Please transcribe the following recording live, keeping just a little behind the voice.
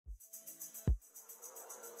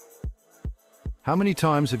How many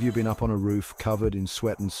times have you been up on a roof covered in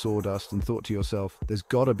sweat and sawdust and thought to yourself, there's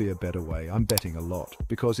gotta be a better way? I'm betting a lot.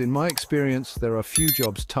 Because in my experience, there are few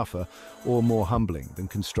jobs tougher or more humbling than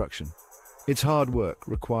construction. It's hard work,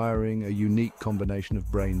 requiring a unique combination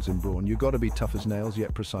of brains and brawn. You've got to be tough as nails,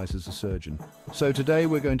 yet precise as a surgeon. So today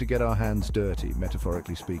we're going to get our hands dirty,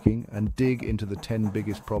 metaphorically speaking, and dig into the 10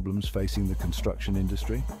 biggest problems facing the construction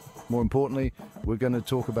industry. More importantly, we're going to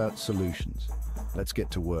talk about solutions. Let's get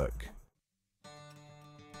to work.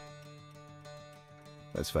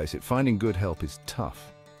 Let's face it, finding good help is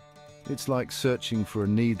tough. It's like searching for a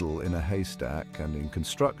needle in a haystack, and in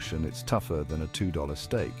construction it's tougher than a $2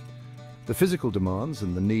 steak. The physical demands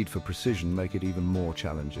and the need for precision make it even more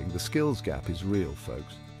challenging. The skills gap is real,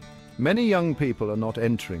 folks. Many young people are not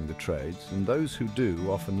entering the trades, and those who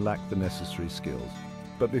do often lack the necessary skills.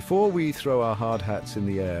 But before we throw our hard hats in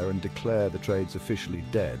the air and declare the trades officially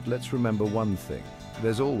dead, let's remember one thing: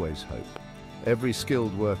 there's always hope. Every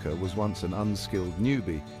skilled worker was once an unskilled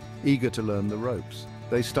newbie, eager to learn the ropes.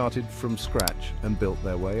 They started from scratch and built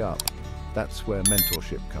their way up. That's where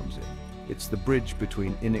mentorship comes in. It's the bridge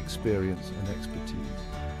between inexperience and expertise.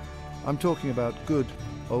 I'm talking about good,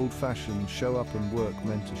 old-fashioned show-up-and-work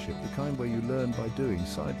mentorship, the kind where you learn by doing,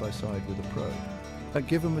 side by side with a pro. And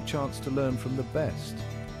give them a chance to learn from the best.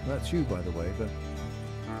 That's you, by the way,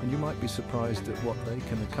 and you might be surprised at what they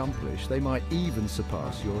can accomplish. They might even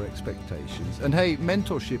surpass your expectations. And hey,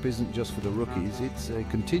 mentorship isn't just for the rookies, it's a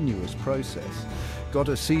continuous process. Got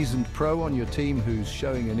a seasoned pro on your team who's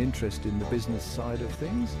showing an interest in the business side of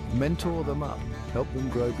things? Mentor them up, help them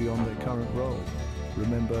grow beyond their current role.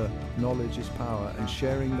 Remember, knowledge is power, and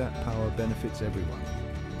sharing that power benefits everyone.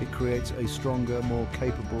 It creates a stronger, more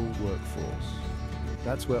capable workforce.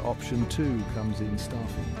 That's where option 2 comes in: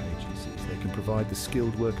 staffing agencies. They can provide the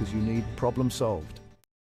skilled workers you need. Problem solved.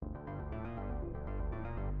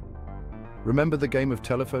 Remember the game of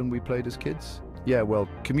telephone we played as kids? Yeah, well,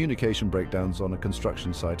 communication breakdowns on a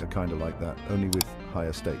construction site are kind of like that, only with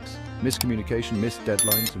higher stakes. Miscommunication, missed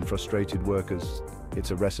deadlines, and frustrated workers. It's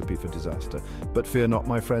a recipe for disaster. But fear not,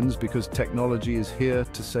 my friends, because technology is here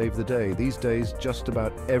to save the day. These days, just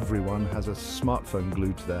about everyone has a smartphone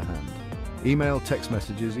glued to their hand. Email, text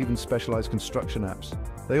messages, even specialized construction apps.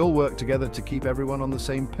 They all work together to keep everyone on the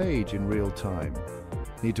same page in real time.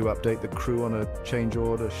 Need to update the crew on a change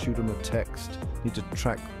order, shoot them a text. Need to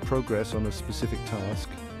track progress on a specific task.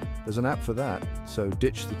 There's an app for that, so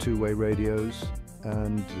ditch the two-way radios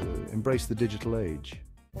and embrace the digital age.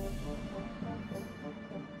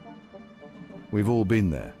 We've all been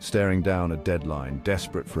there, staring down a deadline,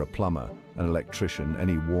 desperate for a plumber, an electrician,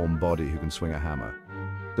 any warm body who can swing a hammer.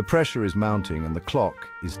 The pressure is mounting and the clock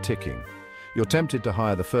is ticking. You're tempted to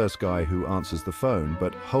hire the first guy who answers the phone,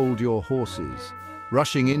 but hold your horses.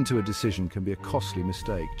 Rushing into a decision can be a costly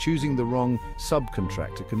mistake. Choosing the wrong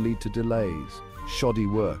subcontractor can lead to delays, shoddy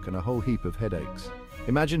work, and a whole heap of headaches.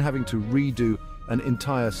 Imagine having to redo an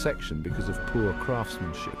entire section because of poor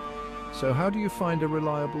craftsmanship. So how do you find a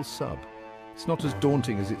reliable sub? It's not as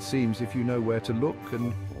daunting as it seems if you know where to look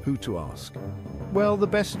and who to ask. Well, the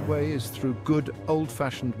best way is through good,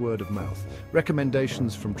 old-fashioned word of mouth.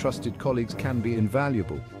 Recommendations from trusted colleagues can be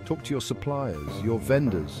invaluable. Talk to your suppliers, your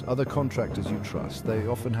vendors, other contractors you trust. They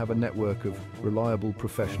often have a network of reliable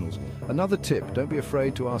professionals. Another tip, don't be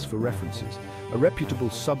afraid to ask for references. A reputable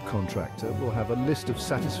subcontractor will have a list of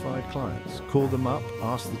satisfied clients. Call them up,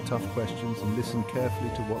 ask the tough questions, and listen carefully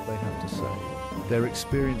to what they have to say. Their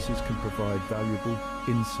experiences can provide valuable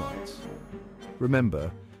insights.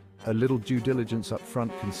 Remember, a little due diligence up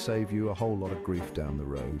front can save you a whole lot of grief down the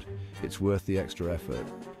road. It's worth the extra effort.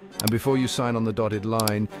 And before you sign on the dotted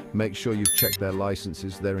line, make sure you've checked their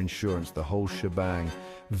licenses, their insurance, the whole shebang.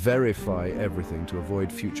 Verify everything to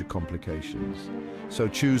avoid future complications. So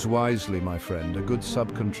choose wisely, my friend. A good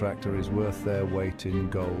subcontractor is worth their weight in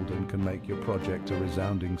gold and can make your project a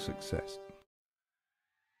resounding success.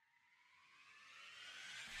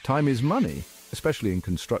 Time is money, especially in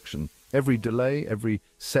construction. Every delay, every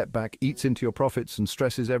setback eats into your profits and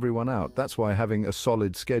stresses everyone out. That's why having a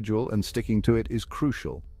solid schedule and sticking to it is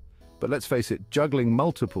crucial. But let's face it, juggling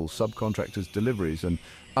multiple subcontractors' deliveries and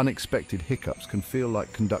unexpected hiccups can feel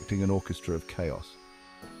like conducting an orchestra of chaos.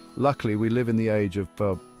 Luckily, we live in the age of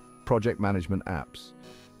project management apps.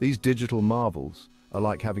 These digital marvels are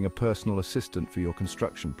like having a personal assistant for your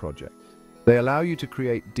construction project. They allow you to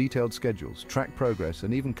create detailed schedules, track progress,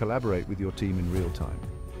 and even collaborate with your team in real time.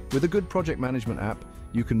 With a good project management app,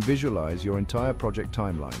 you can visualize your entire project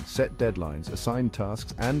timeline, set deadlines, assign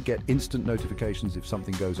tasks, and get instant notifications if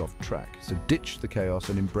something goes off track. So ditch the chaos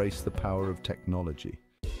and embrace the power of technology.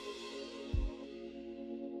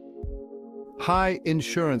 High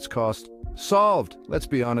insurance costs Solved! Let's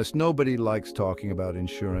be honest, nobody likes talking about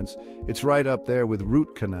insurance. It's right up there with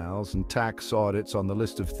root canals and tax audits on the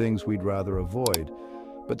list of things we'd rather avoid.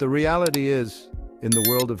 But the reality is, in the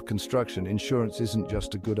world of construction, insurance isn't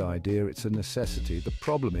just a good idea, it's a necessity. The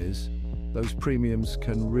problem is, those premiums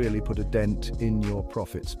can really put a dent in your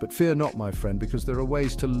profits. But fear not, my friend, because there are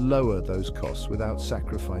ways to lower those costs without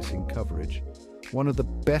sacrificing coverage. One of the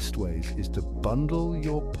best ways is to bundle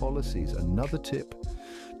your policies. Another tip: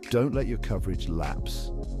 don't let your coverage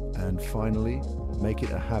lapse. And finally, make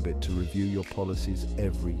it a habit to review your policies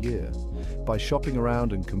every year. By shopping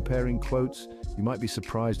around and comparing quotes, you might be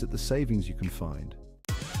surprised at the savings you can find.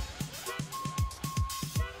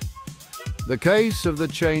 The case of the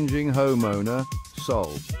changing homeowner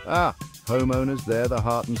solved. Homeowners, they're the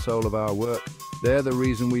heart and soul of our work. They're the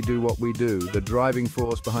reason we do what we do, the driving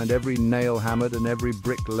force behind every nail hammered and every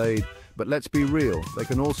brick laid. But let's be real, they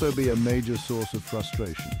can also be a major source of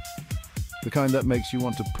frustration. The kind that makes you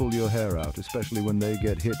want to pull your hair out, especially when they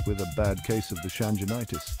get hit with a bad case of the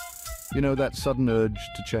shanginitis. You know, that sudden urge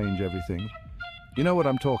to change everything. You know what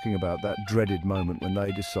I'm talking about, that dreaded moment when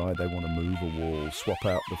they decide they want to move a wall, swap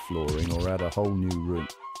out the flooring, or add a whole new room.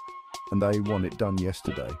 And they want it done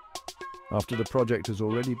yesterday. After the project has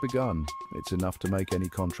already begun, it's enough to make any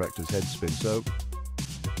contractor's head spin. So,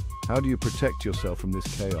 how do you protect yourself from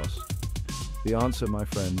this chaos? The answer, my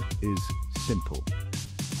friend, is simple.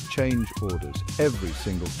 Change orders every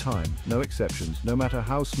single time, no exceptions, no matter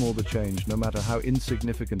how small the change, no matter how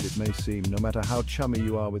insignificant it may seem, no matter how chummy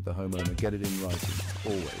you are with the homeowner, get it in writing,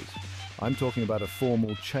 always. I'm talking about a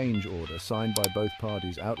formal change order signed by both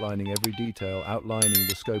parties, outlining every detail, outlining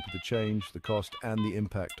the scope of the change, the cost, and the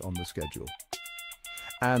impact on the schedule.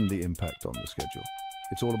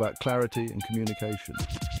 It's all about clarity and communication.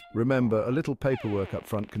 Remember, a little paperwork up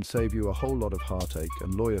front can save you a whole lot of heartache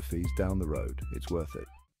and lawyer fees down the road. It's worth it.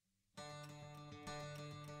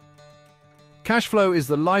 Cash flow is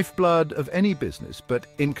the lifeblood of any business, but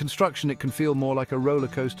in construction it can feel more like a roller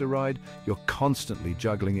coaster ride. You're constantly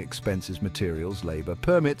juggling expenses, materials, labor,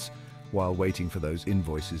 permits, while waiting for those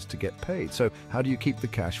invoices to get paid. So how do you keep the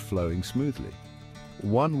cash flowing smoothly?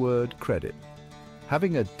 One word: credit.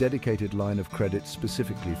 Having a dedicated line of credit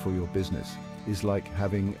specifically for your business is like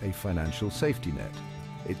having a financial safety net.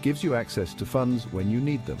 It gives you access to funds when you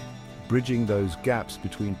need them, bridging those gaps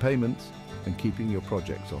between payments and keeping your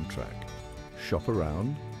projects on track. Shop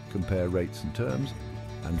around, compare rates and terms,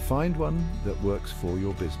 and find one that works for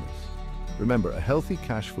your business. Remember, a healthy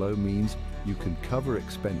cash flow means you can cover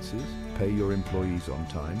expenses, pay your employees on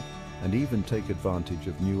time, and even take advantage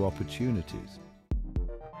of new opportunities.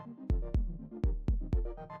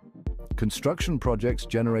 Construction projects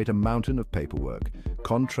generate a mountain of paperwork: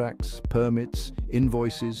 contracts, permits,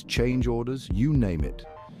 invoices, change orders, you name it.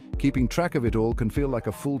 Keeping track of it all can feel like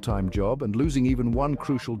a full-time job, and losing even one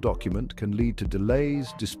crucial document can lead to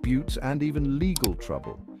delays, disputes, and even legal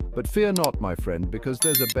trouble. But fear not, my friend, because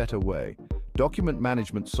there's a better way. Document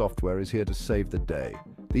management software is here to save the day.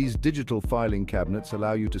 These digital filing cabinets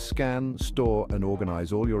allow you to scan, store, and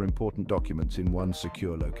organize all your important documents in one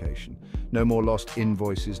secure location. No more lost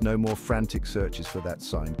invoices, no more frantic searches for that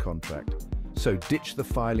signed contract. So ditch the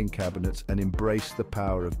filing cabinets and embrace the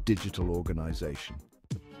power of digital organization.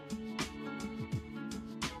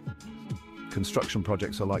 Construction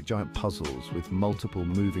projects are like giant puzzles with multiple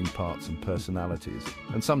moving parts and personalities.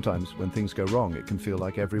 And sometimes, when things go wrong, it can feel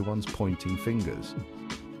like everyone's pointing fingers.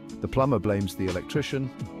 The plumber blames the electrician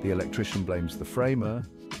blames the framer,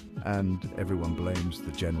 and everyone blames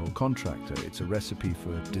the general contractor. It's a recipe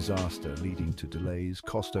for disaster, leading to delays,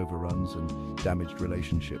 cost overruns, and damaged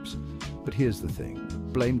relationships. But here's the thing: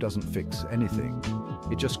 blame doesn't fix anything.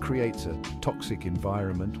 It just creates a toxic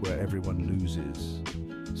environment where everyone loses.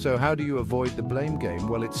 So how do you avoid the blame game?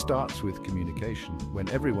 Well, it starts with communication. When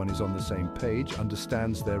everyone is on the same page,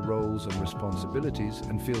 understands their roles and responsibilities,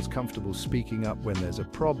 and feels comfortable speaking up when there's a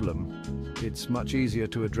problem, it's much easier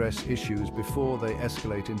to address issues before they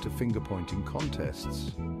escalate into finger-pointing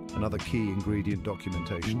contests. Another key ingredient: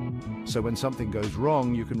 documentation. So when something goes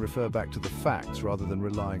wrong, you can refer back to the facts rather than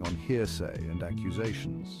relying on hearsay and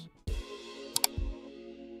accusations.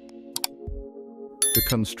 The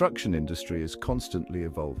construction industry is constantly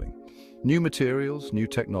evolving. New materials, new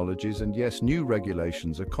technologies, and yes, new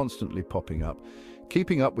regulations are constantly popping up.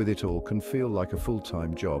 Keeping up with it all can feel like a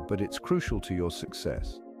full-time job, but it's crucial to your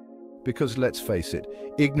success. Because let's face it,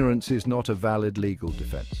 ignorance is not a valid legal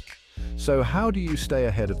defense. So how do you stay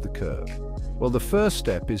ahead of the curve? Well, the first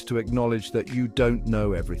step is to acknowledge that you don't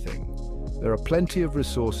know everything. There are plenty of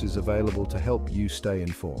resources available to help you stay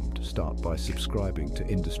informed. Start by subscribing to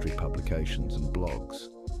industry publications and blogs.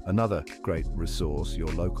 Another great resource, your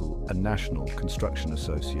local and national construction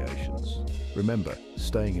associations. Remember,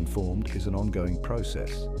 staying informed is an ongoing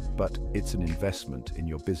process, but it's an investment in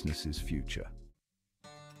your business's future.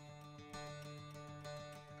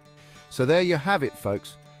 So there you have it,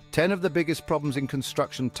 folks. 10 of the biggest problems in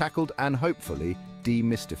construction tackled and hopefully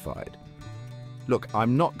demystified. Look,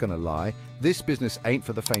 I'm not gonna lie, this business ain't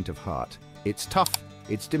for the faint of heart. It's tough,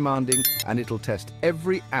 it's demanding, and it'll test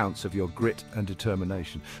every ounce of your grit and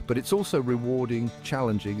determination. But it's also rewarding,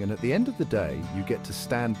 challenging, and at the end of the day, you get to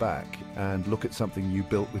stand back and look at something you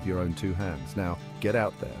built with your own two hands. Now, get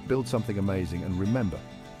out there, build something amazing, and remember,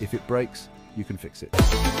 if it breaks, you can fix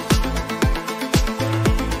it.